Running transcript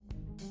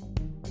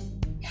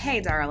Hey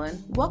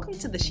darling, welcome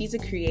to the She's a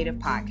Creative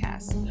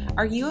podcast.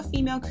 Are you a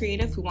female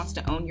creative who wants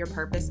to own your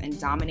purpose and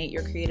dominate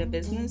your creative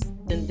business?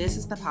 Then this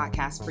is the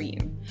podcast for you.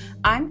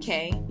 I'm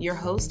Kay, your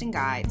host and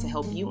guide to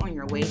help you on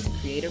your way to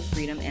creative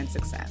freedom and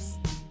success.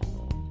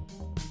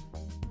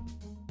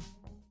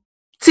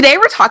 Today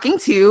we're talking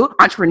to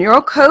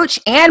entrepreneurial coach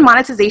and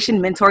monetization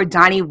mentor,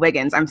 Donnie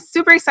Wiggins. I'm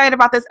super excited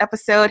about this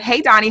episode.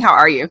 Hey Donnie, how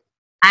are you?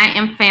 I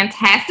am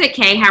fantastic,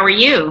 Kay. How are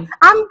you?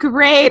 I'm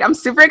great. I'm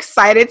super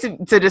excited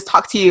to just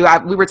talk to you.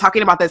 We were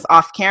talking about this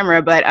off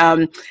camera, but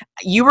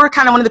you were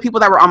kind of one of the people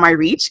that were on my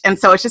reach. And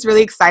so it's just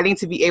really exciting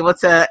to be able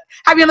to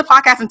have you on the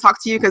podcast and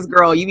talk to you because,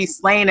 girl, you be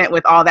slaying it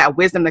with all that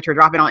wisdom that you're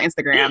dropping on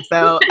Instagram.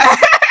 So,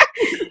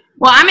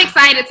 well, I'm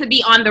excited to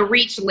be on the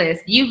reach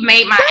list. You've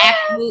made my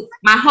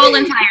whole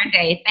entire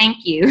day.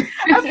 Thank you.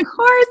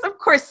 Of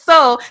course.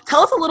 So tell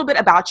us a little bit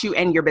about you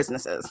and your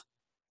businesses.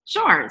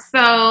 Sure.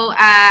 So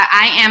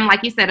I am,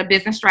 like you said, a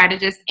business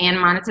strategist and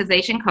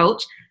monetization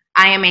coach.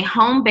 I am a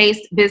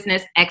home-based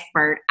business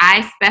expert.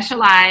 I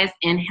specialize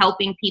in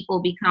helping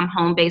people become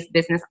home-based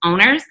business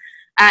owners.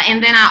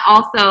 And then I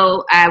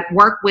also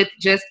work with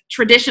just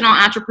traditional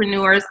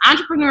entrepreneurs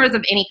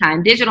of any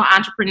kind, digital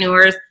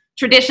entrepreneurs,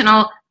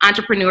 traditional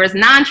entrepreneurs,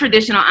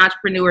 non-traditional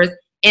entrepreneurs,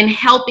 in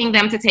helping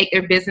them to take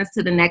their business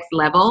to the next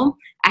level.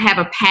 I have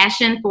a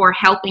passion for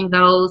helping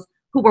those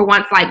who were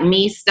once like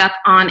me, stuck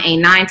on a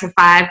 9-to-5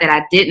 that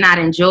I did not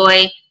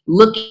enjoy,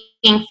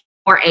 looking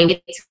for a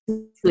way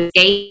to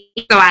escape.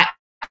 So I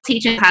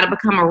teach them how to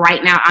become a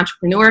right now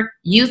entrepreneur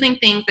using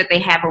things that they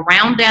have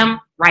around them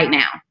right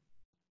now.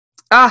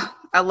 Ah,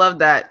 I love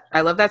that.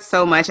 I love that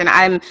so much.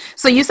 And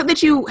so you said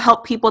that you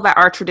help people that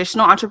are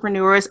traditional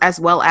entrepreneurs as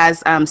well as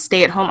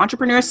stay-at-home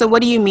entrepreneurs. So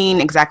what do you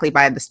mean exactly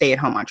by the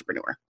stay-at-home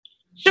entrepreneur?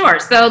 Sure.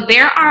 So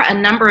there are a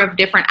number of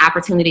different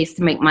opportunities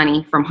to make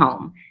money from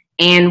home.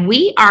 And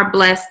we are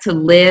blessed to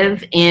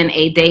live in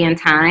a day and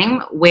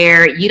time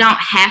where you don't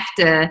have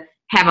to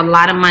have a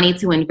lot of money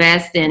to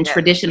invest in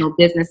traditional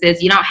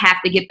businesses. You don't have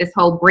to get this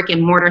whole brick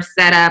and mortar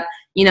set up.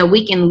 You know,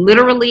 we can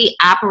literally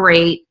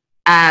operate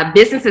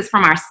businesses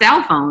from our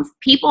cell phones.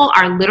 People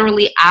are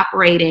literally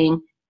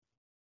operating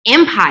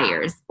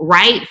empires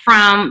right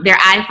from their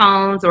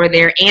iPhones or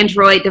their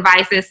Android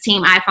devices,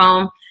 Team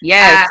iPhone.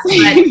 Yes.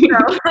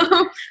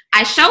 So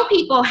I show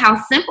people how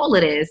simple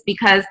it is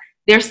because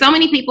there's so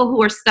many people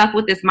who are stuck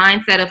with this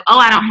mindset of, oh,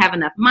 I don't have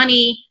enough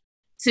money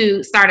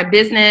to start a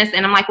business.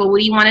 And I'm like, well, what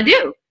do you want to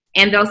do?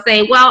 And they'll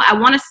say, well, I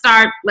want to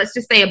start, let's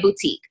just say a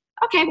boutique.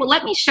 Okay, well,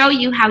 let me show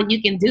you how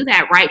you can do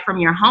that right from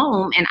your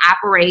home and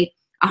operate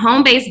a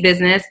home-based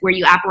business where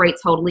you operate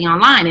totally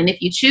online. And if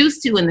you choose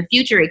to in the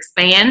future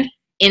expand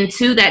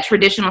into that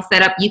traditional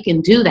setup, you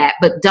can do that.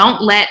 But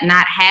don't let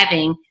not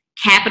having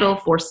capital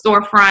for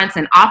storefronts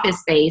and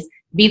office space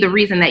be the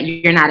reason that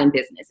you're not in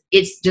business.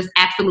 It's just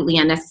absolutely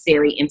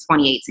unnecessary in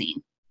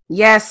 2018.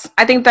 Yes,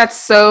 I think that's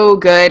so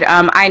good.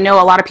 I know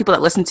a lot of people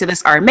that listen to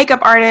this are makeup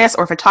artists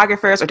or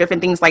photographers or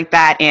different things like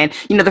that. And,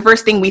 you know, the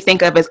first thing we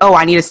think of is, oh,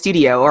 I need a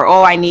studio or,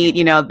 oh, I need,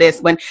 you know, this,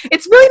 when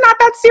it's really not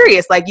that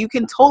serious. Like you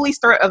can totally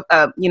start,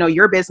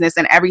 your business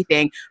and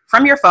everything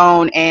from your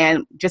phone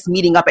and just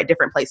meeting up at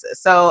different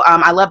places. So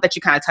I love that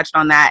you kind of touched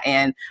on that.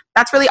 And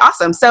that's really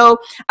awesome. So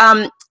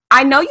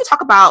I know you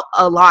talk about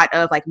a lot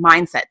of like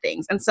mindset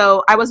things. And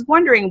so I was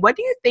wondering, what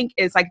do you think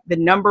is like the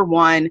number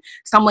one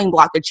stumbling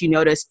block that you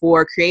notice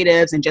for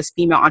creatives and just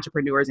female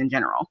entrepreneurs in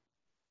general?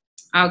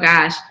 Oh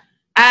gosh.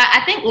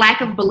 I think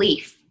lack of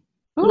belief.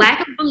 Ooh. Lack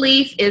of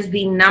belief is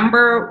the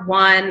number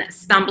one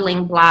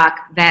stumbling block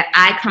that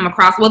I come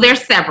across. Well,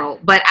 there's several,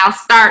 but I'll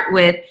start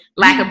with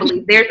lack of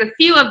belief. There's a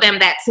few of them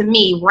that to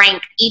me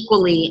rank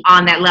equally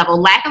on that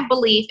level. Lack of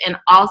belief and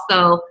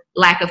also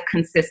lack of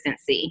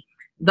consistency.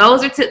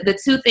 Those are the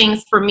two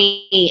things for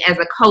me as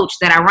a coach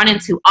that I run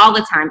into all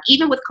the time,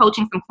 even with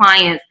coaching some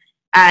clients,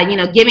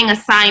 giving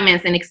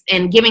assignments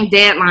and giving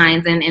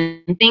deadlines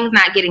and things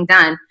not getting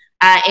done.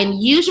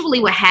 And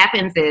usually what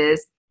happens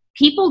is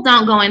people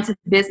don't go into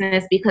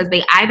business because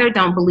they either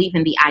don't believe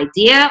in the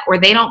idea or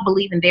they don't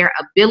believe in their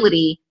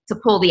ability to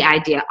pull the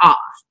idea off,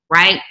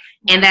 right?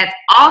 And that's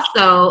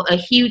also a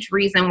huge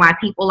reason why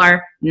people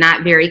are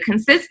not very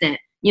consistent.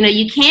 You know,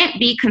 you can't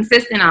be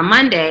consistent on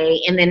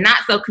Monday and then not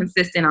so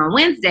consistent on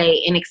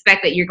Wednesday and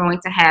expect that you're going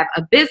to have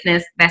a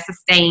business that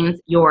sustains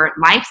your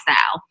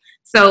lifestyle.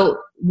 So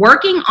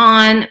working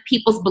on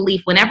people's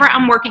belief, whenever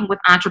I'm working with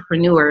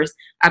entrepreneurs,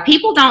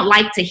 people don't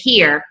like to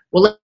hear,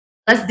 well,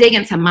 let's dig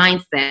into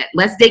mindset.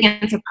 Let's dig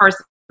into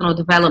personal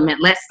development.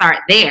 Let's start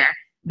there.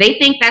 They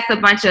think that's a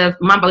bunch of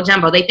mumbo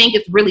jumbo. They think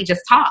it's really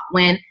just talk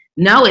when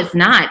no, it's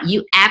not.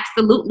 You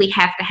absolutely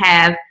have to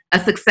have a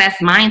success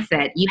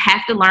mindset. You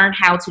have to learn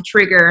how to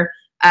trigger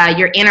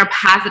your inner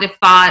positive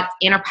thoughts,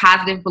 inner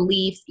positive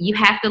beliefs. You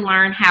have to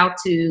learn how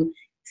to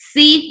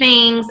see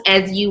things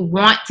as you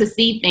want to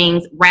see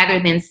things rather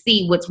than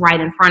see what's right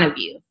in front of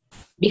you.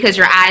 Because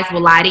your eyes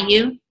will lie to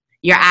you.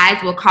 Your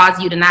eyes will cause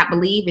you to not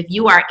believe. If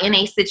you are in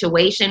a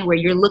situation where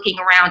you're looking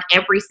around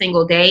every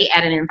single day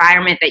at an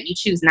environment that you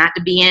choose not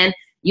to be in,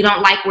 you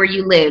don't like where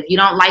you live, you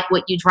don't like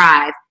what you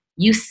drive,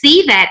 you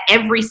see that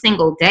every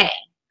single day.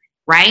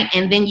 right?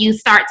 And then you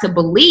start to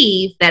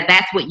believe that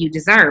that's what you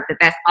deserve, that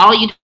that's all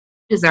you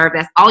deserve,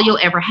 that's all you'll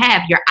ever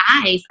have. Your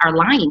eyes are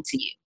lying to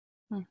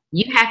you.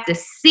 You have to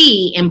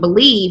see and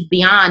believe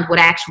beyond what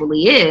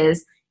actually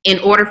is in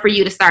order for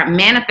you to start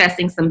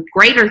manifesting some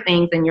greater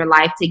things in your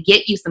life to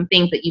get you some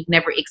things that you've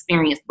never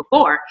experienced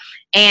before.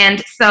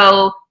 And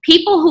so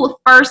people who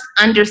first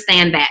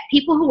understand that,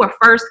 people who are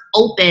first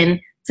open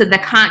to the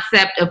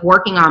concept of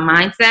working on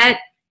mindset,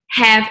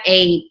 have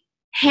a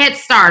head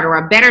start or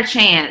a better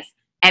chance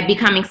at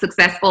becoming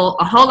successful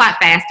a whole lot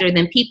faster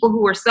than people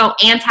who are so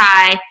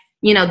anti,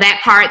 that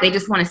part. They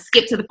just want to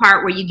skip to the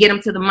part where you get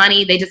them to the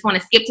money. They just want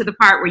to skip to the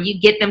part where you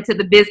get them to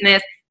the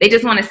business. They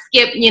just want to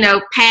skip,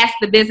 past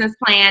the business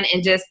plan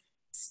and just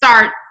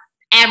start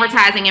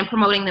advertising and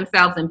promoting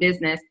themselves in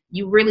business.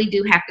 You really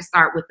do have to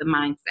start with the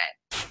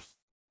mindset.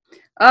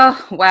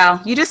 Oh,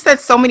 wow. You just said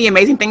so many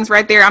amazing things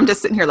right there. I'm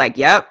just sitting here like,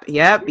 yep.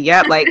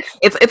 Like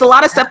it's a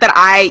lot of stuff that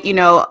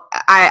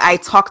I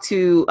talk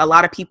to a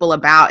lot of people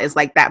about, is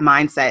like that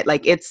mindset.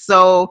 Like it's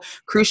so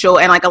crucial.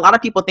 And like a lot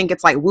of people think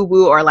it's like woo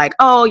woo, or like,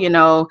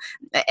 oh,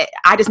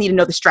 I just need to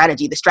know the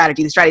strategy.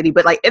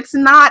 But like, it's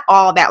not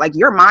all that. Like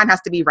your mind has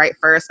to be right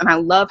first. And I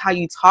love how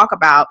you talk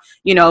about,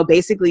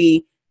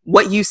 basically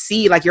what you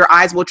see. Like your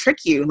eyes will trick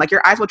you. Like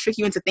your eyes will trick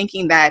you into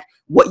thinking that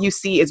what you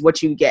see is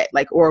what you get,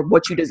 like, or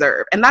what you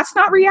deserve. And that's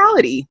not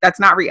reality.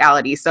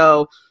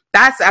 So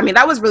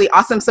that was really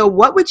awesome. So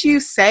what would you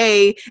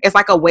say is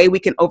like a way we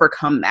can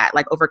overcome that,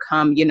 like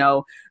overcome,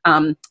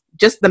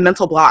 just the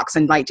mental blocks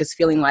and like just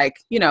feeling like,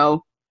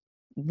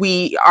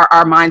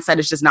 our mindset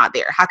is just not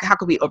there. How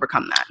could we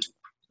overcome that?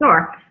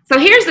 Sure. So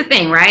here's the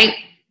thing, right?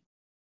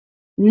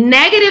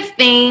 Negative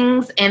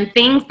things and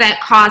things that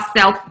cause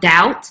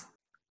self-doubt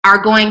are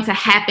going to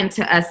happen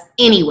to us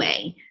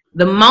anyway.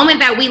 The moment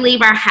that we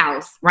leave our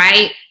house,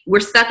 right? We're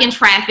stuck in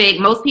traffic.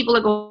 Most people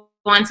are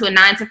going to a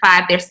 9 to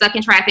 5. They're stuck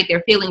in traffic.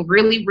 They're feeling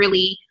really,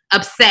 really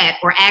upset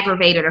or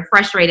aggravated or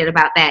frustrated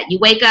about that. You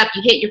wake up,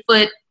 you hit your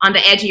foot on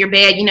the edge of your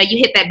bed. You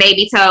hit that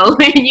baby toe, and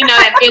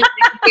that feeling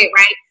that you get,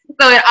 right?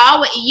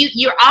 So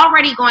you're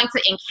already going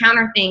to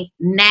encounter things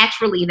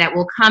naturally that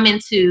will come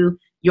into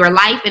your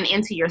life and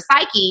into your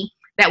psyche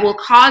that will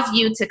cause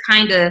you to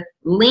kind of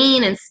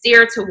lean and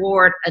steer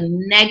toward a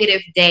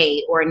negative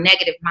day or a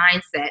negative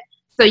mindset.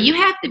 So you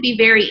have to be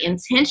very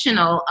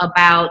intentional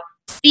about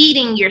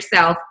feeding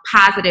yourself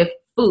positive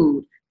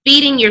food,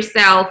 feeding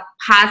yourself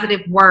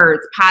positive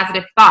words,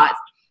 positive thoughts.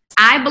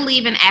 I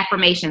believe in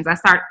affirmations. I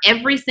start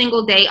every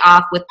single day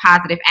off with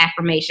positive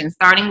affirmations,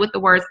 starting with the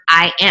words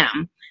I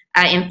am.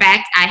 In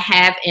fact, I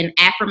have an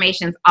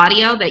affirmations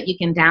audio that you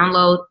can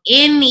download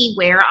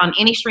anywhere on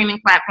any streaming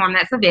platform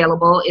that's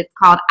available. It's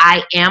called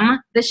I Am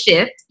the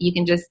Shift. You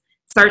can just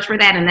search for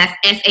that, and that's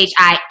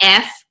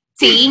SHIFT.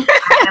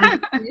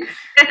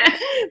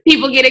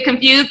 People get it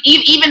confused,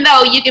 even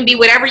though you can be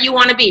whatever you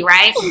want to be,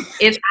 right?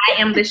 It's I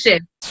Am the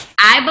Shift.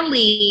 I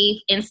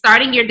believe in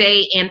starting your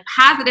day in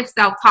positive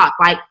self-talk.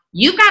 Like,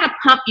 you've got to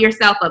pump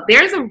yourself up.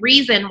 There's a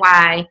reason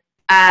why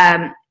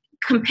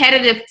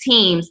competitive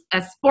teams,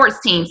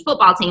 sports teams,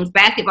 football teams,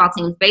 basketball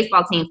teams,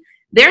 baseball teams,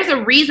 there's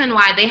a reason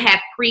why they have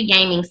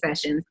pre-gaming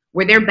sessions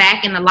where they're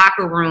back in the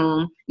locker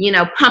room,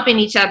 pumping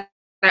each other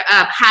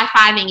up,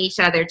 high-fiving each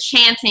other,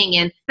 chanting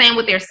and saying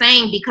what they're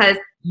saying, because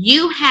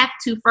you have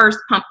to first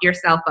pump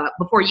yourself up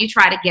before you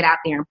try to get out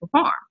there and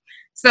perform.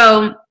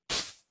 So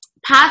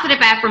positive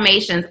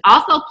affirmations,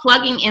 also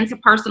plugging into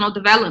personal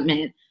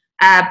development.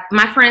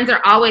 My friends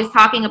are always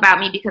talking about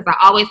me because I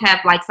always have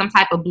like some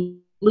type of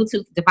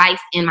Bluetooth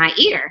device in my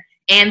ear.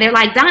 And they're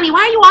like, Donnie, why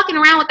are you walking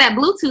around with that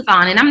Bluetooth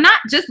on? And I'm not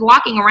just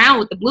walking around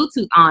with the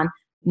Bluetooth on.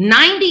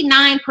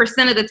 99%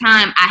 of the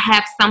time, I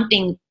have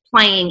something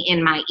playing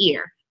in my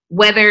ear,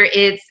 whether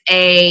it's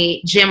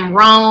a Jim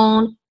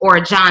Rohn or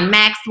a John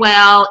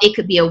Maxwell. It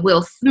could be a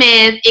Will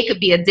Smith. It could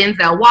be a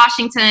Denzel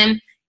Washington.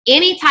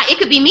 Anytime, it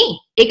could be me.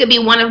 It could be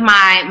one of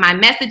my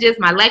messages,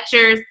 my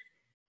lectures.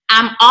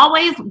 I'm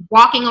always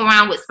walking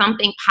around with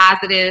something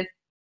positive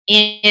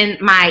in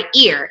my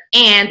ear.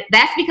 And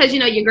that's because,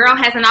 your girl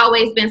hasn't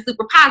always been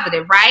super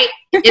positive, right?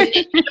 Every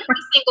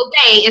single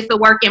day it's a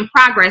work in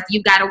progress.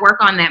 You've got to work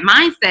on that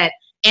mindset.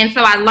 And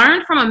so I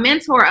learned from a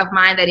mentor of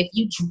mine that if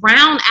you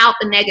drown out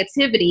the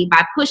negativity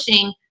by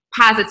pushing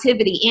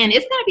positivity in,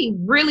 it's going to be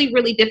really,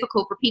 really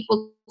difficult for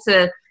people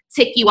to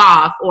tick you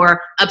off or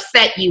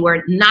upset you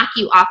or knock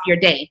you off your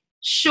day.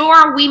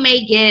 Sure, we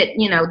may get,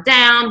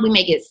 down, we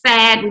may get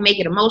sad, we may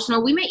get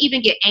emotional, we may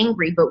even get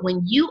angry. But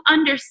when you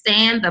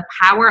understand the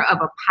power of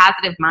a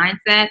positive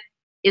mindset,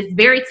 it's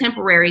very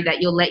temporary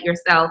that you'll let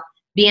yourself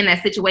be in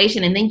that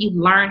situation, and then you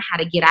learn how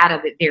to get out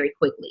of it very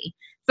quickly.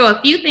 So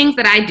a few things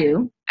that I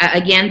do,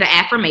 again, the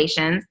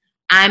affirmations.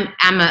 I'm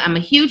a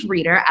huge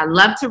reader. I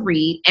love to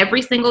read.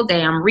 Every single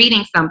day I'm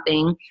reading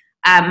something.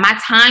 My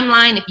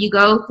timeline, if you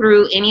go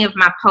through any of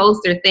my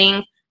posts or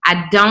things,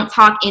 I don't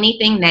talk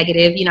anything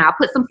negative. I'll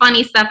put some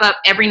funny stuff up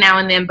every now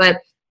and then, but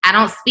I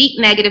don't speak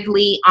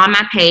negatively on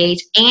my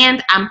page.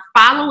 And I'm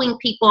following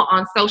people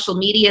on social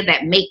media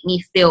that make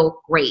me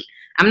feel great.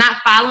 I'm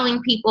not following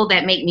people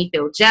that make me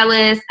feel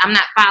jealous. I'm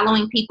not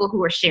following people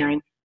who are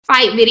sharing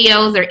fight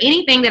videos or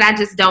anything that I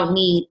just don't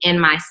need in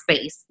my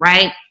space,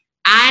 right?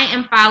 I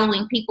am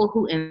following people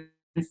who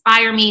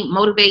inspire me,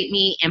 motivate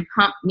me, and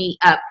pump me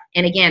up.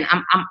 And again,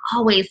 I'm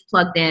always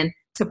plugged in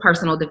to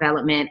personal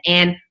development.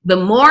 And the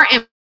more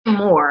and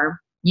more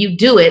you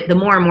do it, the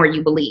more and more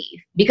you believe.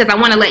 Because I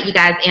want to let you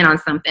guys in on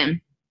something.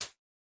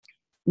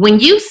 When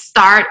you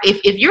start,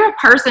 if you're a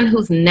person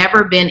who's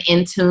never been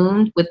in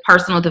tune with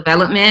personal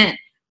development,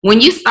 when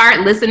you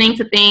start listening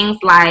to things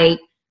like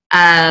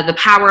The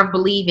Power of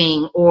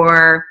Believing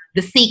or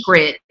The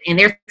Secret, and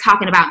they're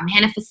talking about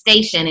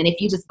manifestation, and if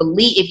you just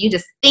believe, if you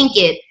just think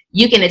it,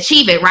 you can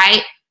achieve it,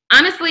 right?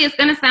 Honestly, it's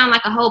going to sound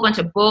like a whole bunch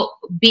of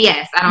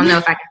BS. I don't know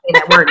if I can say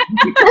that word.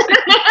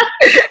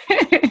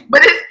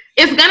 But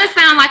it's going to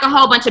sound like a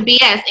whole bunch of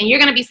BS. And you're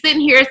going to be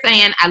sitting here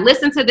saying, I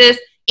listened to this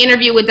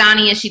interview with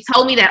Donnie, and she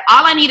told me that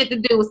all I needed to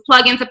do was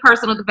plug into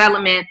personal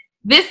development.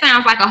 This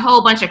sounds like a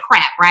whole bunch of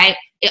crap, right?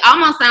 It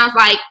almost sounds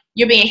like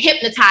you're being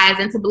hypnotized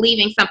into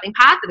believing something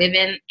positive.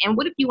 And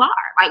what if you are?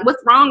 Like,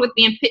 what's wrong with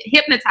being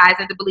hypnotized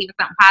into believing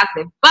something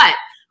positive? But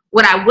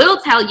what I will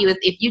tell you is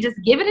if you just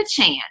give it a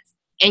chance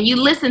and you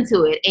listen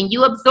to it and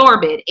you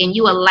absorb it and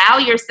you allow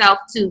yourself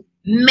to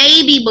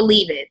maybe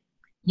believe it,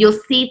 you'll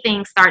see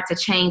things start to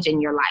change in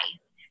your life.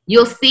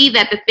 You'll see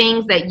that the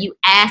things that you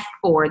ask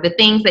for, the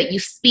things that you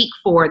speak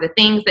for, the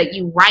things that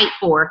you write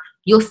for,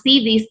 you'll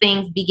see these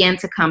things begin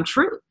to come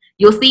true.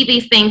 You'll see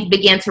these things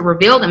begin to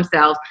reveal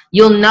themselves.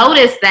 You'll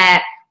notice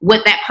that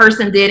what that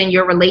person did in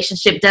your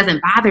relationship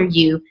doesn't bother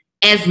you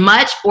as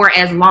much or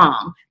as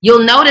long.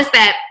 You'll notice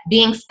that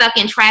being stuck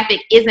in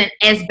traffic isn't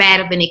as bad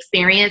of an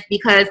experience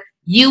because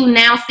you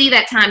now see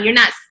that time. You're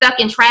not stuck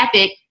in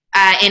traffic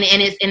and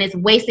it's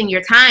wasting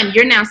your time.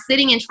 You're now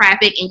sitting in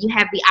traffic and you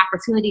have the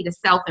opportunity to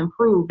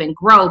self-improve and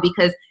grow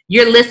because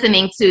you're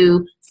listening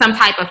to some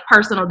type of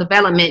personal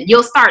development.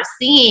 You'll start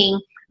seeing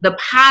the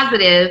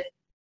positive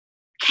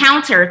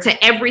counter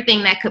to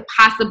everything that could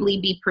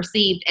possibly be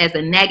perceived as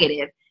a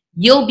negative.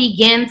 You'll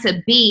begin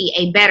to be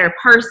a better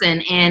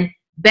person, and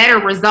better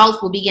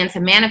results will begin to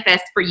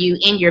manifest for you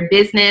in your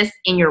business,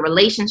 in your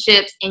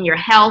relationships, in your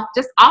health,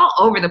 just all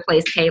over the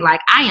place, Kay.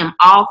 Like, I am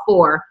all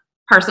for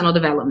personal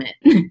development.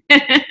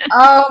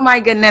 Oh my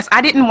goodness.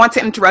 I didn't want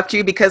to interrupt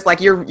you because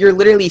like you're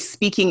literally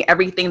speaking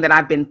everything that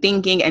I've been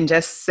thinking and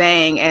just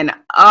saying. And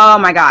oh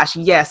my gosh,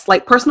 yes,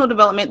 like personal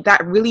development,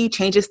 that really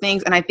changes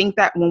things. And I think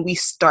that when we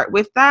start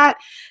with that,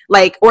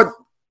 like, or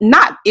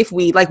not if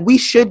we, like, we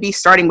should be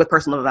starting with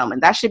personal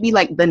development. That should be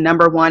like the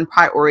number one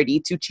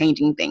priority to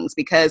changing things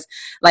because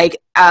like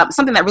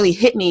something that really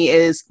hit me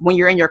is when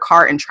you're in your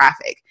car in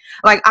traffic.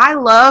 Like I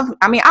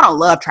don't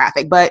love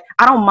traffic, but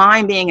I don't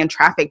mind being in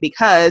traffic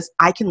because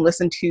I can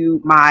listen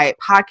to my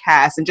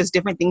podcast and just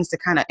different things to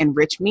kind of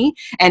enrich me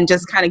and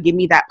just kind of give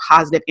me that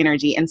positive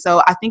energy. And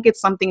so I think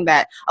it's something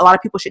that a lot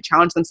of people should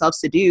challenge themselves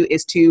to do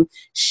is to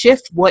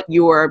shift what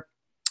you're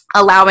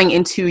allowing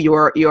into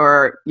your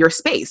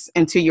space,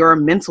 into your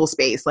mental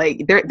space.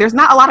 Like there's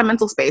not a lot of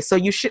mental space, so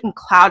you shouldn't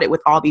cloud it with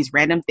all these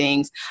random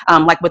things,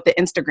 like with the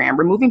Instagram,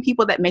 removing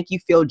people that make you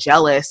feel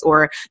jealous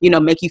or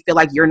make you feel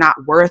like you're not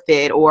worth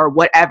it or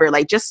whatever.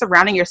 Like just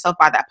surrounding yourself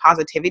by that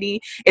positivity.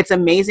 It's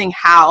amazing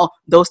how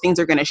those things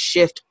are going to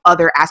shift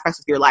other aspects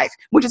of your life,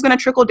 which is going to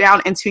trickle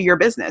down into your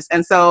business.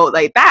 And so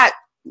like that,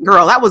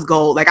 girl, that was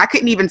gold. Like I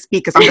couldn't even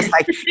speak because I'm just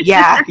like,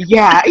 yeah.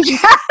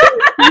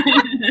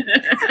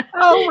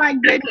 Oh my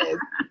goodness.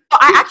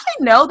 I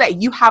actually know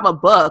that you have a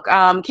book.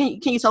 Can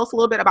you tell us a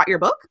little bit about your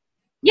book?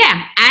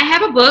 Yeah, I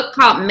have a book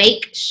called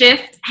Make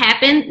Shift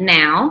Happen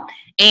Now.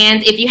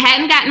 And if you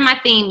hadn't gotten my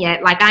theme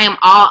yet, like I am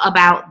all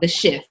about the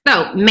shift.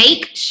 So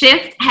Make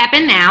Shift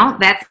Happen Now.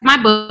 That's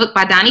my book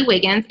by Donnie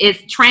Wiggins.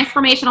 It's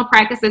transformational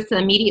practices to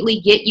immediately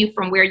get you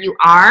from where you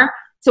are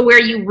to where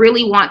you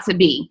really want to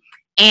be.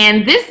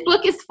 And this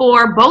book is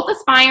for both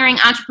aspiring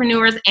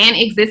entrepreneurs and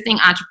existing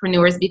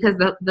entrepreneurs because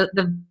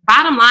the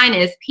bottom line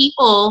is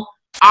people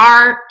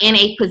are in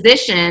a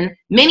position,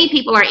 many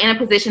people are in a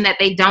position that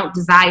they don't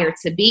desire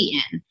to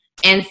be in.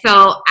 And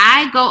so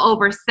I go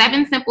over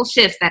 7 simple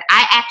shifts that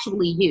I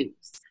actually use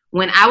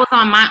when I was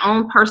on my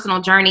own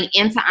personal journey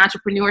into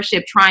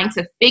entrepreneurship, trying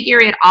to figure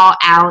it all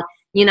out.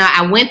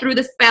 I went through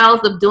the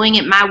spells of doing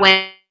it my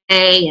way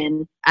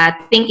and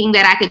thinking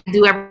that I could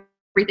do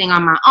everything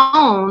on my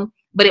own.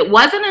 But it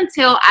wasn't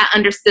until I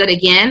understood,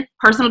 again,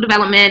 personal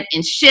development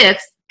and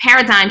shifts,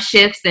 paradigm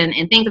shifts and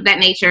things of that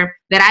nature,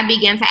 that I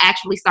began to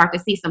actually start to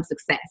see some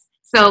success.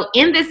 So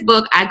in this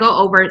book, I go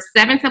over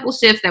 7 simple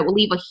shifts that will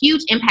leave a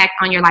huge impact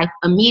on your life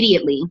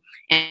immediately.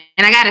 And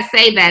I got to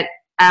say that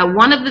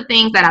one of the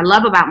things that I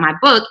love about my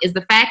book is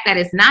the fact that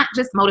it's not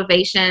just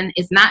motivation,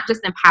 it's not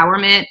just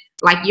empowerment,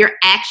 like you're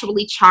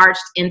actually charged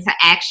into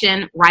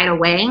action right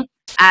away.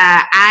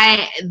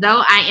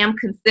 Though I am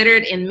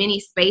considered in many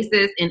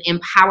spaces an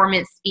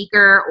empowerment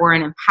speaker or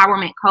an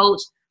empowerment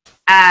coach,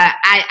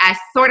 I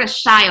sort of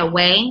shy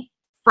away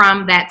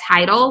from that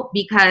title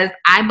because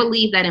I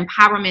believe that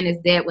empowerment is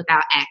dead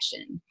without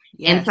action.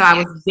 Yes. And so I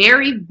was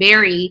very,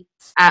 very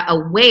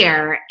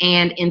aware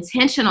and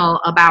intentional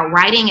about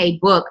writing a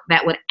book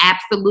that would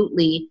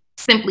absolutely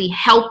simply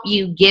help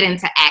you get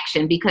into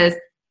action, because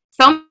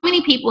so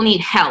many people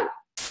need help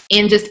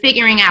in just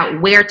figuring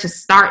out where to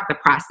start the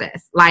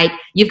process. Like,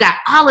 you've got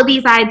all of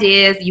these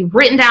ideas, you've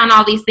written down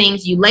all these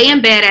things, you lay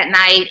in bed at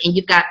night and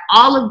you've got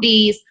all of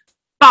these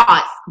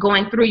thoughts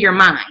going through your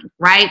mind,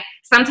 right?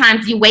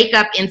 Sometimes you wake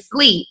up in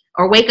sleep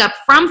or wake up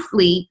from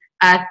sleep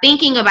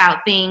thinking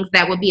about things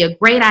that would be a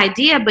great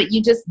idea, but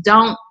you just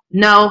don't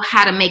know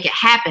how to make it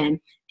happen.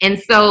 And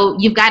so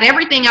you've got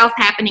everything else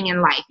happening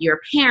in life. You're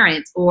a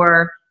parent,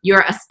 or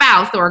you're a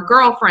spouse or a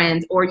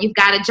girlfriend, or you've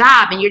got a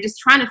job, and you're just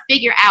trying to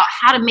figure out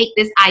how to make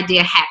this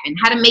idea happen,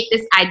 how to make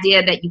this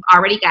idea that you've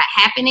already got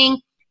happening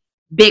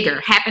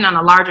bigger, happen on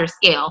a larger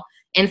scale.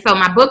 And so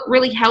my book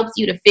really helps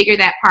you to figure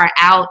that part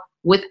out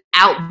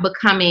without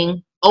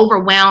becoming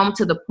overwhelmed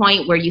to the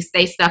point where you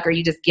stay stuck or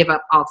you just give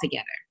up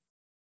altogether.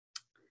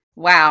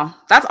 Wow,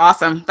 that's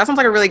awesome. That sounds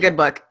like a really good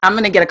book. I'm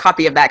going to get a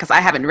copy of that because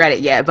I haven't read it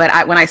yet.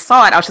 But when I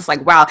saw it, I was just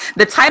like, wow,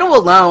 the title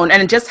alone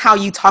and just how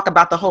you talk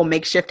about the whole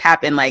makeshift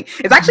happen, like,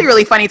 it's actually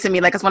really funny to me.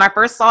 Like, because when I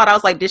first saw it, I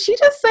was like, did she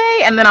just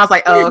say? And then I was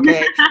like, oh,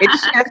 okay,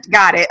 it's shift.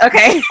 Got it.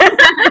 Okay.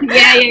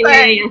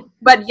 Yeah.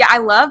 But yeah, I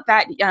love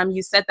that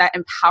you said that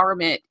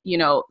empowerment,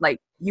 like,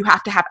 you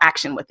have to have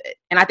action with it.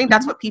 And I think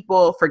that's what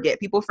people forget.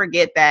 People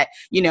forget that,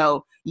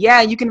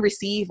 yeah, you can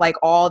receive like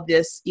all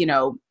this,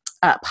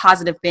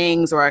 positive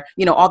things or,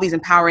 all these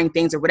empowering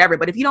things or whatever.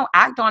 But if you don't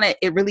act on it,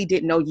 it really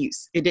did no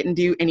use. It didn't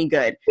do any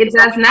good. It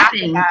does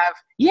nothing.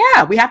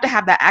 We have to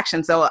have that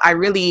action. So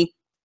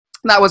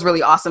that was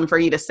really awesome for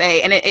you to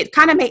say. And it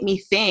kind of made me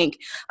think,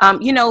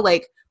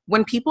 like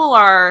when people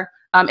are,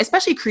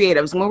 especially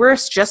creatives, when we're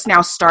just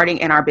now starting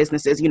in our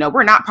businesses,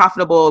 we're not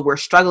profitable, we're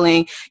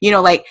struggling,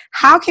 like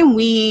how can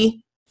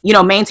we,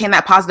 maintain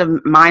that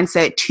positive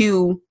mindset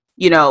to,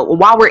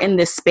 while we're in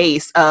this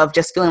space of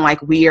just feeling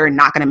like we are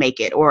not going to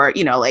make it, or,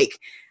 like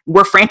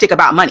we're frantic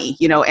about money,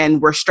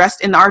 and we're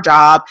stressed in our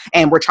job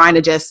and we're trying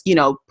to just,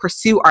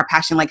 pursue our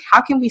passion. Like,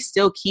 how can we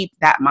still keep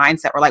that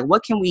mindset, or like,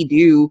 what can we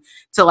do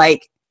to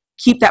like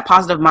keep that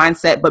positive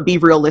mindset, but be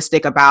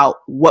realistic about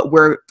what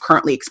we're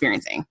currently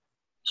experiencing?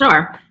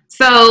 Sure.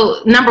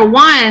 So number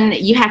one,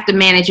 you have to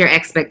manage your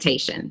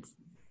expectations,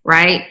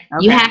 right?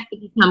 Okay. You have to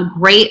become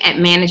great at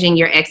managing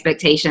your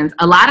expectations.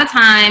 A lot of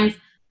times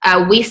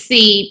we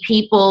see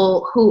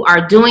people who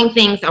are doing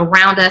things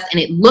around us and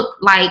it looks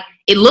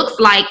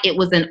like it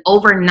was an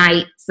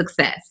overnight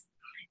success.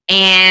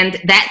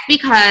 And that's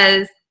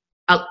because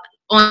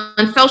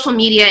on social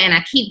media, and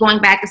I keep going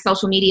back to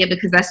social media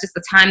because that's just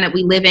the time that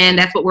we live in.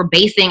 That's what we're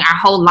basing our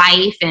whole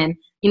life. And,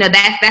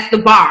 that's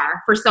the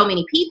bar for so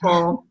many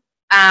people.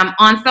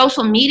 On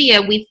social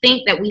media, we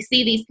think that we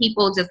see these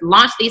people just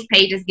launch these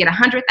pages, get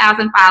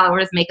 100,000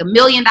 followers, make $1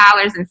 million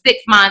in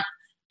 6 months.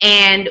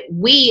 And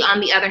we, on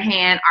the other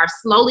hand, are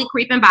slowly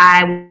creeping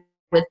by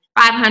with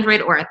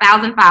 500 or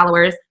 1,000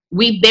 followers.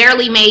 We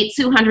barely made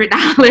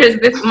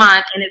 $200 this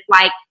month. And it's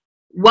like,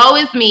 woe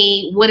is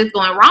me, what is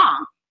going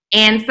wrong?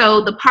 And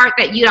so the part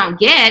that you don't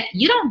get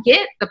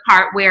the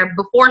part where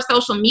before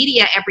social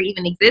media ever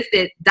even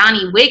existed,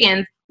 Donnie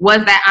Wiggins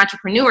was that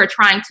entrepreneur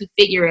trying to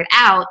figure it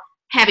out,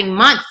 having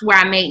months where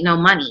I made no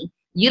money.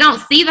 You don't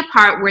see the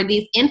part where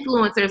these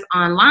influencers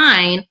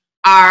online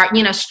are,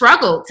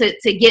 struggle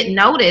to get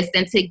noticed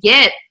and to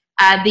get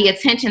the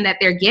attention that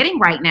they're getting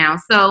right now.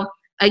 So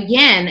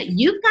again,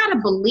 you've got to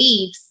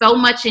believe so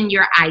much in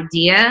your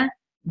idea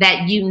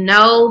that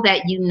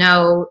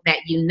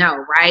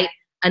right?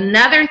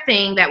 Another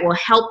thing that will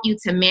help you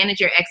to manage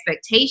your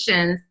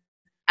expectations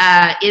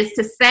is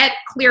to set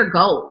clear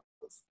goals.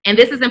 And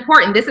this is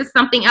important. This is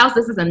something else.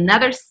 This is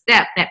another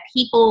step that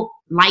people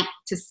like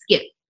to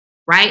skip,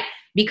 right?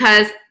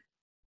 Because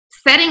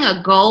setting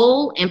a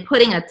goal and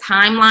putting a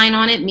timeline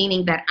on it,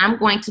 meaning that I'm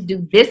going to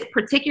do this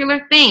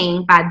particular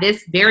thing by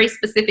this very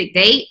specific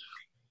date,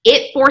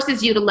 it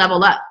forces you to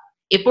level up.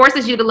 It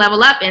forces you to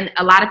level up, and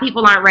a lot of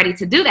people aren't ready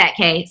to do that,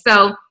 Kay.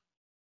 So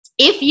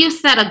if you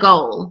set a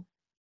goal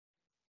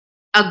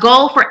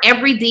for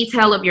every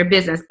detail of your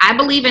business, I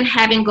believe in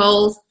having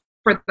goals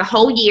for the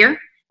whole year.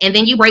 And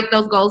then you break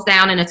those goals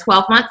down in a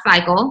 12-month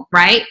cycle,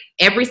 right?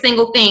 Every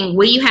single thing,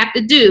 what do you have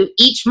to do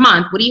each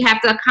month? What do you have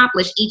to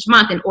accomplish each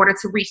month in order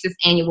to reach this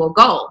annual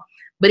goal?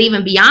 But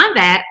even beyond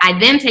that, I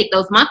then take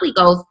those monthly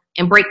goals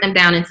and break them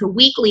down into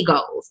weekly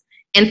goals.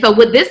 And so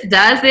what this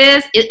does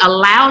is it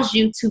allows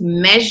you to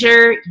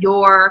measure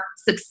your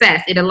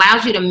success. It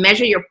allows you to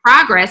measure your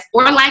progress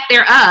or lack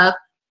thereof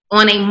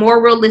on a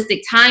more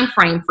realistic time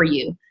frame for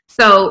you.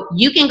 So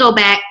you can go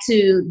back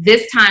to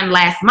this time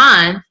last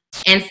month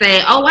and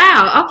say, oh,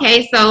 wow,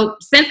 okay, so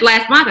since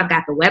last month, I've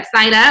got the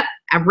website up,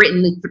 I've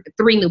written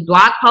 3 new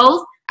blog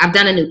posts, I've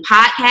done a new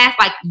podcast.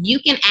 Like, you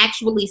can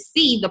actually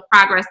see the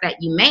progress that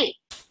you make.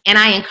 And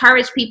I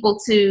encourage people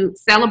to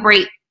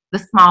celebrate the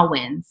small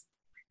wins.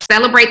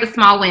 Celebrate the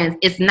small wins.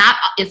 It's not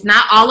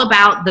all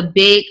about the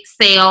big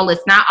sale.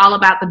 It's not all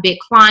about the big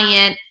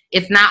client.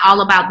 It's not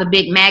all about the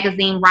big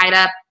magazine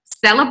write-up.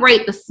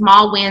 Celebrate the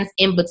small wins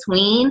in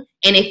between.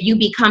 And if you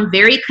become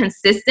very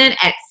consistent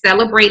at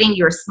celebrating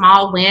your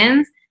small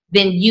wins,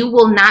 then you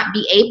will not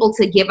be able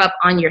to give up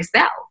on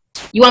yourself.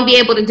 You won't be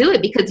able to do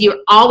it because you're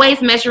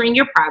always measuring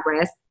your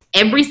progress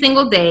every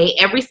single day,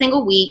 every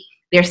single week.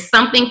 There's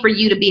something for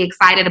you to be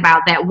excited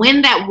about, that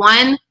when that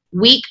one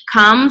week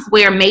comes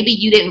where maybe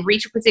you didn't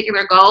reach a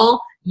particular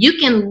goal, you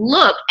can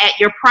look at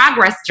your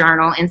progress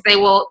journal and say,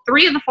 well,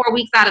 3 of the 4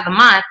 weeks out of the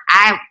month,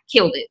 I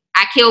killed it.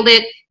 I killed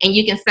it. And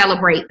you can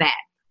celebrate that.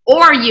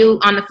 Or you,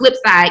 on the flip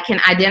side, can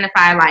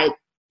identify like,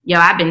 yo,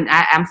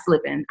 I'm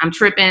slipping. I'm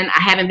tripping. I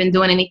haven't been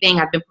doing anything.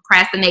 I've been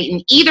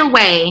procrastinating. Either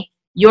way,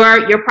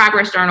 your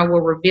progress journal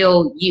will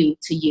reveal you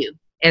to you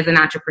as an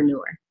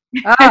entrepreneur.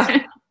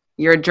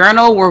 Your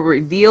journal will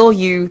reveal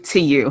you to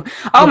you.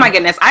 Oh my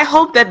goodness. I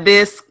hope that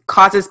this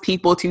causes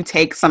people to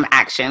take some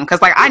action.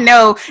 Cause like, I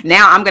know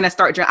now I'm going to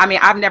start. I mean,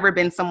 I've never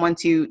been someone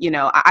to,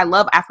 I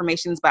love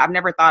affirmations, but I've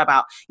never thought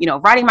about,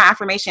 writing my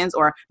affirmations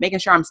or making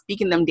sure I'm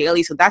speaking them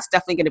daily. So that's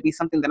definitely going to be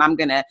something that I'm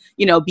going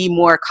to, be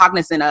more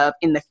cognizant of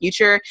in the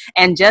future.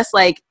 And just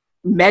like,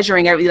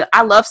 measuring everything.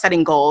 I love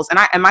setting goals,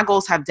 and my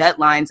goals have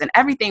deadlines and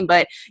everything,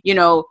 but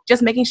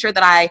just making sure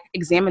that I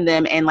examine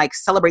them and like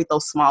celebrate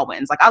those small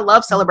wins. Like I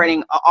love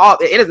celebrating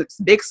it is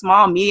big,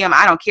 small, medium,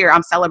 I don't care.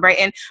 I'm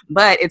celebrating,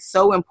 but it's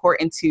so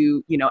important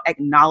to,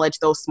 acknowledge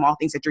those small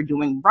things that you're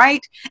doing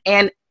right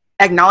and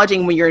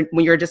acknowledging when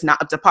you're just not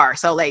up to par.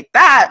 So like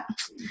that,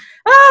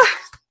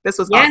 this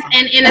was awesome.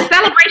 And a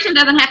celebration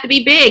doesn't have to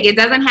be big. It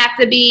doesn't have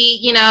to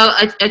be,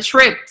 a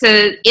trip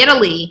to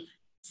Italy.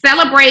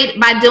 Celebrate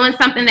by doing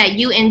something that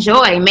you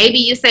enjoy. Maybe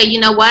you say, you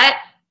know what?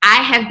 I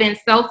have been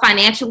so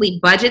financially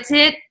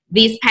budgeted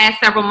these past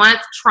several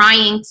months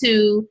trying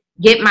to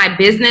get my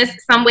business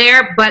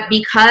somewhere. But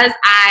because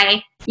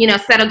I,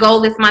 set a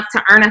goal this month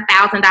to earn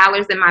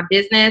 $1,000 in my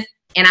business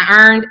and I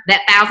earned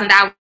that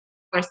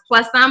 $1,000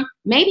 plus some,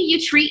 maybe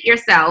you treat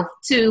yourself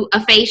to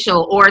a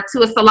facial or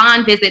to a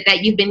salon visit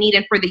that you've been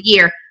needing for the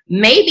year.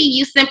 Maybe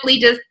you simply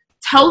just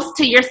toast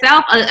to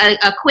yourself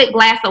a quick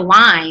glass of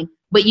wine.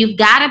 But you've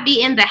got to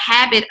be in the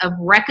habit of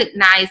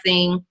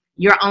recognizing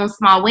your own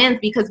small wins,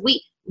 because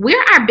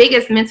we're our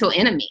biggest mental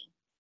enemy.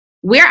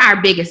 We're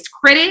our biggest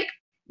critic.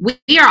 We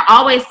are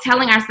always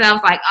telling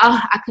ourselves like, oh,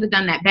 I could have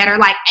done that better.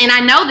 Like, and I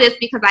know this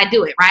because I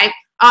do it, right?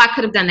 Oh, I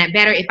could have done that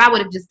better. If I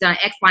would have just done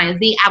X, Y, and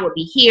Z, I would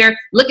be here.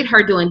 Look at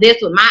her doing this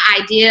with my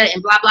idea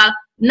and blah, blah.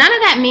 None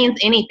of that means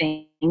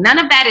anything. None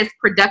of that is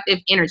productive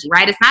energy,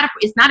 right?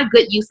 It's not a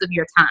good use of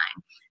your time.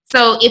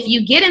 So if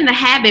you get in the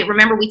habit,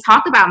 remember we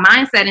talked about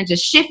mindset and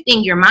just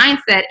shifting your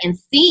mindset and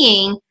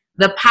seeing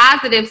the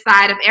positive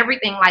side of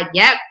everything, like,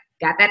 yep,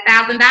 got that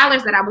 $1,000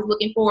 that I was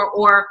looking for,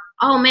 or,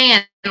 oh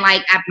man,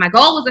 like my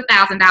goal was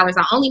 $1,000.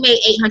 I only made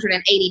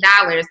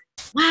 $880.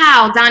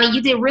 Wow, Donnie,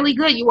 you did really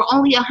good. You were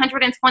only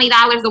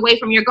 $120 away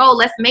from your goal.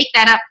 Let's make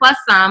that up plus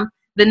some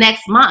the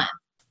next month.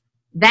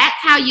 That's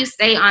how you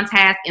stay on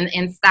task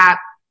and stop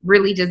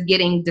really just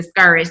getting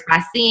discouraged by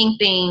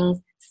seeing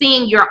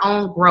your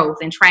own growth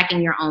and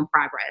tracking your own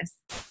progress.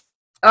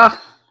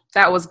 Oh,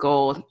 that was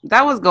gold.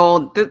 That was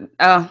gold.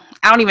 I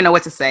don't even know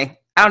what to say.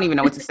 I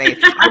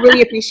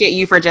really appreciate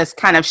you for just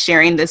kind of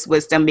sharing this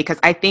wisdom, because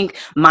I think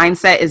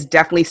mindset is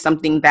definitely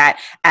something that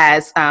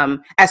as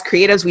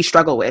creatives, we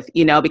struggle with,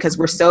 because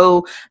we're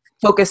so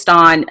focused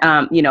on,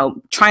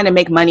 trying to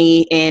make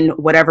money in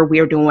whatever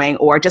we're doing,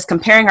 or just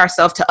comparing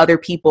ourselves to other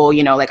people.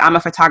 Like I'm a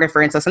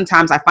photographer. And so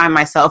sometimes I find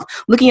myself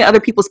looking at other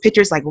people's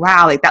pictures like,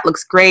 wow, like that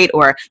looks great.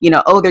 Or,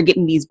 oh, they're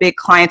getting these big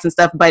clients and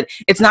stuff, but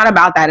it's not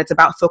about that. It's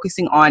about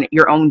focusing on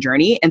your own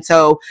journey. And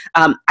so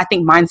I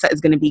think mindset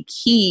is going to be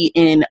key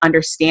in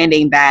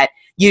understanding that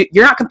you're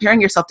not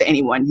comparing yourself to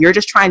anyone. You're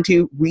just trying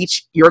to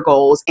reach your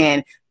goals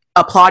and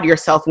applaud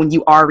yourself when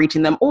you are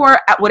reaching them, or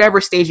at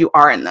whatever stage you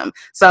are in them.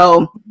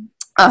 So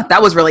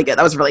that was really good.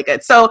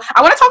 So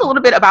I want to talk a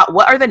little bit about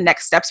what are the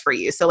next steps for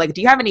you. So like,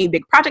 do you have any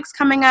big projects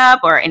coming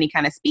up or any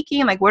kind of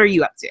speaking? Like, what are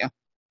you up to?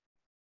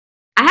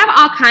 I have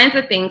all kinds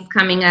of things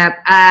coming up.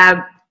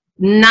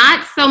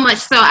 Not so much.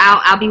 So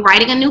I'll be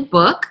writing a new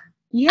book.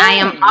 Yay. I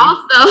am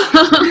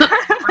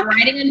also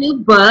writing a new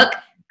book.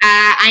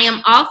 I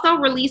am also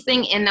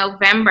releasing in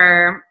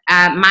November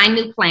my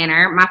new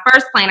planner, my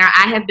first planner.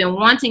 I have been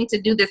wanting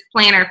to do this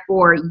planner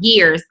for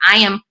years. I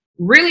am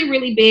really,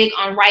 really big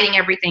on writing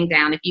everything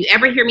down. If you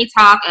ever hear me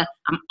talk,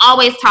 I'm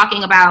always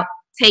talking about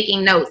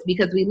taking notes,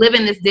 because we live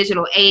in this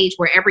digital age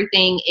where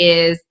everything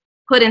is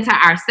put into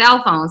our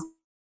cell phones.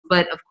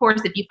 But of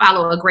course, if you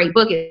follow a great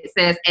book, it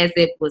says as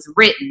it was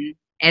written,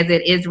 as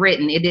it is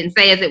written. It didn't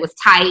say as it was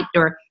typed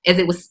or as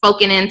it was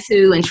spoken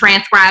into and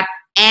transcribed.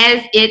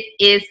 As it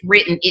is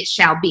written, it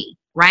shall be,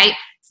 right?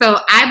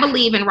 So I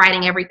believe in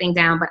writing everything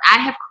down, but I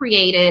have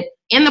created,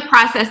 in the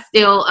process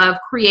still of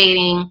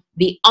creating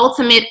the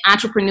ultimate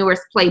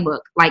entrepreneur's playbook,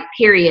 like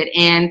period.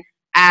 And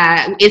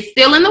it's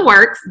still in the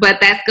works, but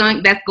that's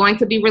going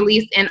to be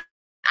released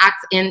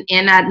in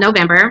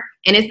November.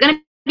 And it's going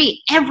to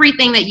be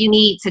everything that you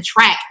need to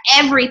track,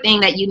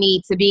 everything that you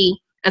need to be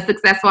a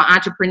successful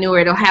entrepreneur.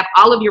 It'll have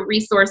all of your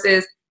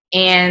resources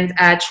and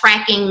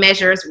tracking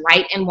measures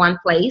right in one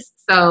place.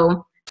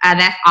 So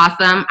that's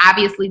awesome.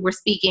 Obviously, we're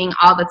speaking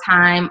all the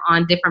time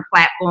on different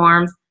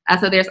platforms.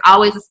 So there's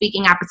always a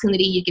speaking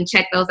opportunity. You can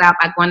check those out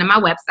by going to my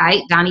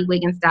website,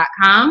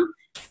 DonnieWiggins.com.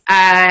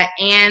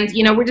 And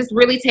we're just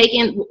really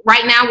taking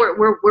right now.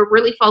 We're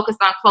really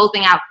focused on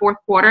closing out fourth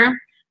quarter.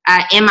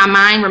 In my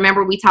mind,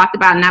 remember we talked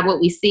about not what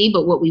we see,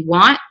 but what we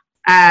want.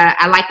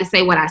 I like to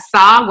say what I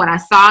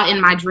saw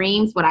in my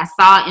dreams, what I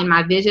saw in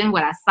my vision,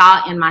 what I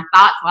saw in my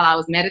thoughts while I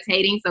was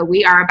meditating. So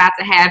we are about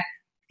to have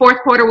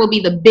fourth quarter will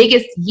be the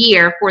biggest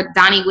year for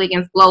Donnie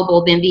Wiggins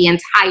Global than the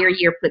entire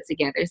year put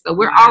together. So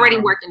we're already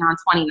working on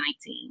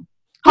 2019.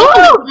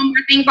 Hopefully more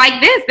things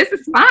like this. This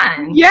is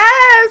fun.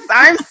 Yes,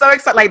 I'm so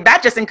excited. Like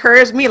that just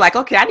encouraged me. Like,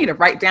 okay, I need to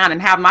write down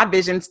and have my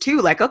visions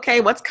too. Like,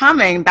 okay, what's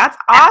coming? That's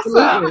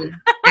awesome.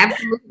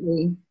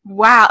 Absolutely.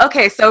 Wow.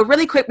 Okay, so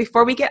really quick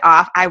before we get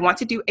off, I want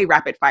to do a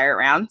rapid fire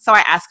round. So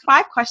I ask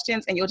 5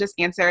 questions and you'll just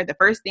answer the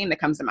first thing that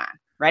comes to mind.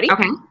 Ready?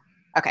 Okay.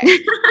 Okay.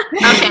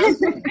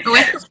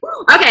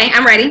 Okay,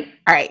 I'm ready.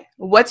 All right.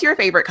 What's your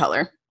favorite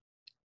color?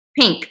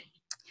 Pink.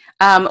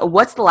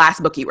 What's the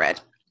last book you read?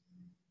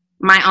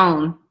 My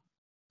own.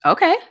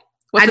 Okay.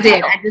 I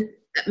did. I just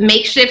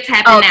Makeshift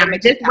Happen Now. I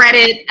just read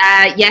it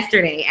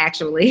yesterday,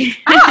 actually.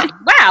 Oh,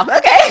 wow.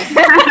 Okay.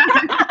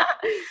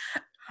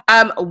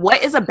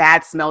 What is a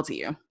bad smell to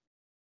you?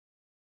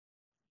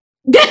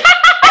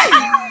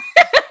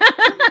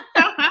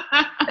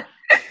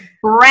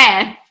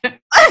 Breath.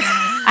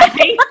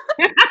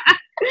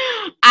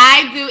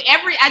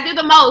 I do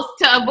the most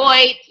to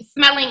avoid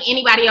smelling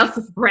anybody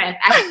else's breath.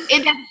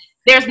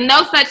 There's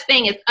no such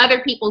thing as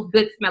other people's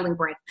good smelling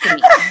breath to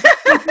me.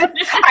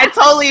 I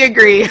totally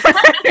agree.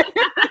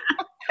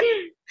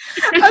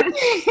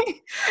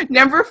 Okay.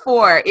 Number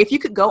 4, if you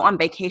could go on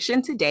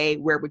vacation today,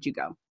 where would you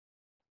go?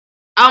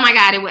 Oh my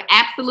God, it would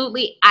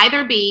absolutely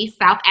either be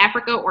South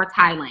Africa or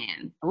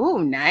Thailand. Oh,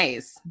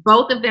 nice.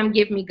 Both of them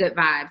give me good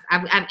vibes.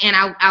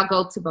 I'll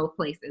go to both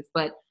places,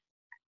 but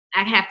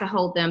I have to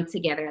hold them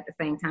together at the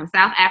same time.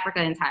 South Africa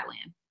and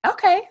Thailand.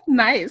 Okay,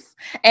 nice.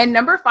 And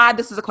number 5,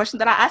 this is a question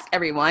that I ask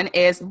everyone,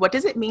 is what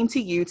does it mean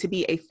to you to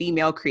be a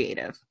female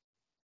creative?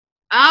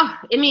 Oh,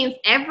 it means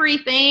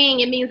everything.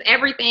 It means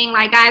everything.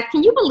 Like, guys,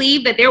 can you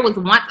believe that there was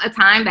once a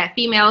time that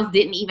females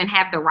didn't even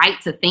have the right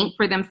to think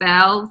for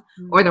themselves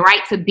or the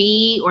right to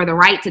be or the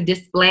right to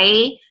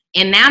display?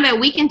 And now that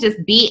we can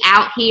just be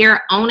out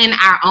here owning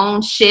our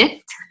own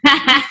shift,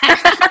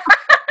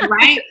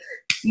 right?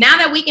 Now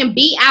that we can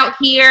be out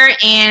here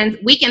and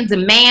we can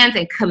demand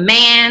and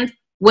command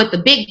what the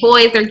big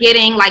boys are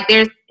getting, like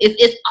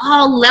it's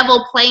all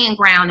level playing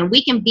ground and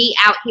we can be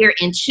out here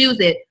and choose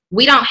it.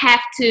 We don't have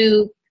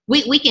to,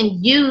 we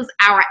can use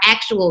our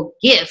actual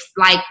gifts.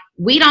 Like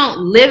we don't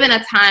live in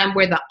a time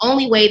where the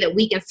only way that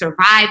we can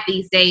survive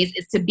these days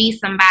is to be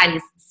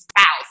somebody's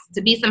spouse,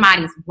 to be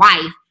somebody's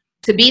wife,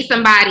 to be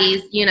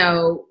somebody's,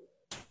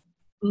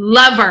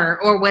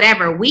 lover or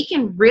whatever. We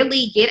can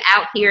really get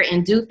out here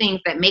and do things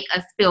that make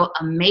us feel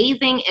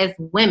amazing as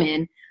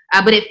women,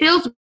 but it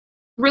feels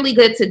really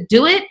good to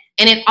do it.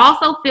 And it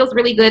also feels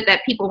really good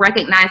that people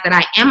recognize that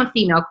I am a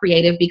female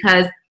creative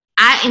because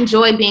I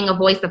enjoy being a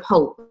voice of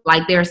hope.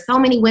 Like there are so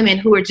many women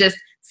who are just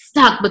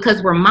stuck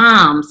because we're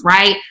moms,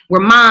 right?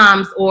 We're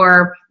moms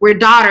or we're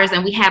daughters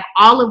and we have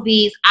all of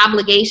these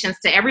obligations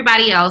to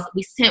everybody else.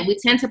 We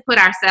tend to put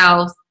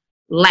ourselves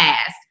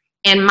last.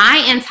 And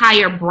my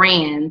entire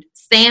brand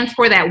stands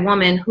for that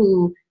woman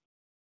who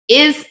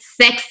is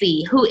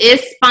sexy, who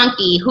is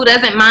spunky, who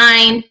doesn't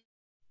mind,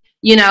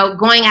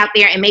 going out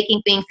there and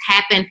making things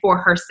happen for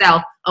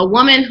herself. A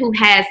woman who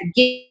has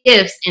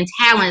gifts and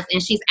talents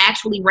and she's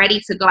actually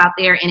ready to go out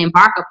there and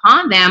embark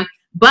upon them,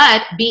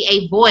 but be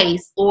a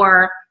voice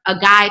or a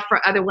guide for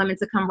other women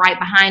to come right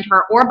behind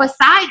her or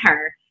beside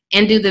her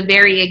and do the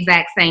very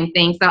exact same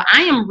thing. So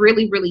I am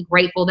really, really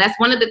grateful. That's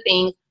one of the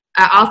things.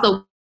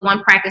 Also,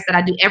 one practice that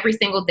I do every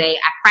single day.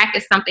 I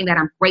practice something that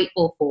I'm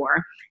grateful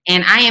for.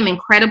 And I am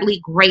incredibly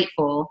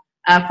grateful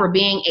for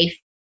being a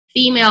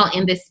female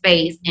in this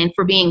space and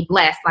for being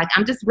blessed. Like,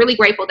 I'm just really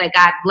grateful that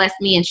God blessed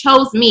me and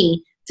chose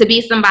me to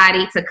be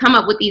somebody to come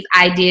up with these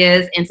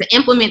ideas and to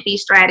implement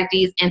these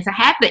strategies and to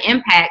have the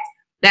impact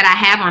that I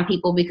have on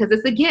people because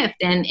it's a gift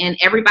and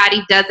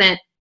everybody doesn't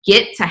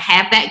get to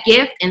have that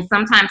gift. And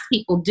sometimes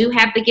people do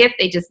have the gift.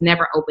 They just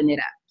never open it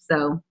up.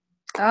 So,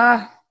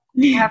 I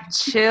have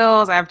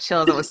chills.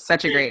 It was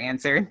such a great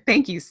answer.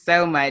 Thank you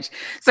so much.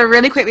 So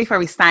really quick before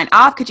we sign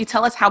off, could you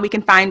tell us how we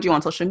can find you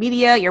on social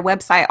media, your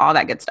website, all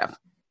that good stuff?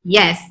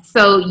 Yes.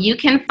 So you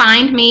can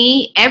find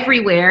me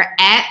everywhere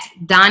at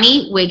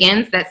Donnie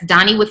Wiggins. That's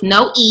Donnie with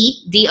no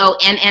E,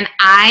 DonniWiggins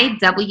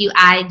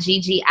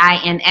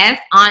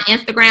on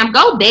Instagram.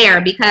 Go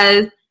there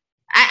because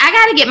I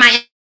got to get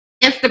my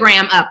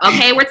Instagram up.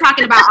 Okay. We're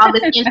talking about all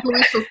this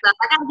influential stuff.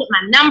 I got to get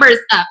my numbers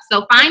up.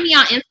 So find me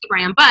on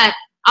Instagram, but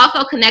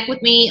also connect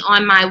with me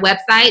on my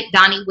website,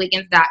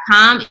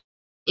 DonnieWiggins.com.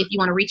 If you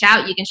want to reach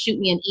out, you can shoot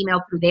me an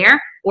email through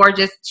there or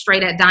just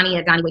straight at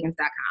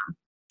Donnie@DonnieWiggins.com.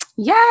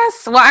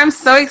 Yes. Well, I'm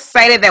so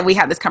excited that we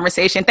had this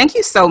conversation. Thank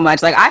you so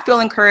much. Like, I feel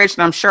encouraged,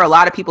 and I'm sure a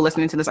lot of people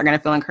listening to this are going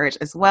to feel encouraged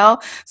as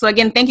well. So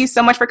again, thank you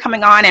so much for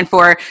coming on and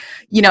for,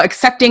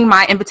 accepting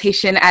my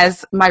invitation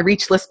as my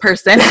reach list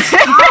person.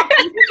 Oh,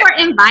 thank you for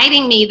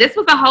inviting me. This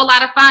was a whole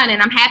lot of fun,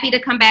 and I'm happy to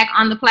come back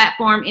on the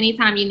platform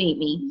anytime you need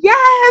me.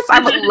 Yes,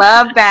 I would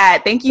love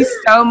that. Thank you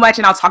so much,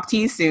 and I'll talk to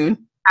you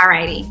soon.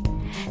 Alrighty.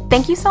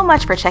 Thank you so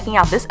much for checking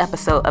out this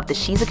episode of the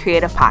She's a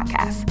Creative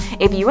podcast.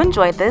 If you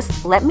enjoyed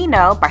this, let me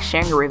know by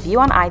sharing a review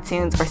on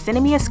iTunes or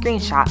sending me a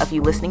screenshot of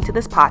you listening to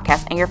this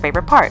podcast and your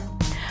favorite part.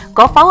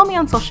 Go follow me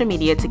on social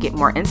media to get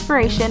more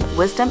inspiration,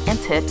 wisdom, and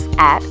tips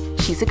at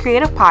She's a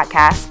Creative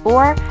Podcast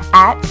or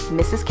at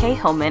Mrs. K.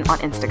 Hillman on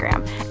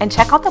Instagram. And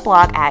check out the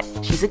blog at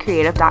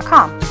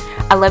she'sacreative.com.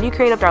 I love you,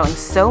 creative darlings,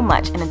 so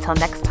much. And until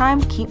next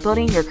time, keep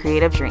building your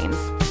creative dreams.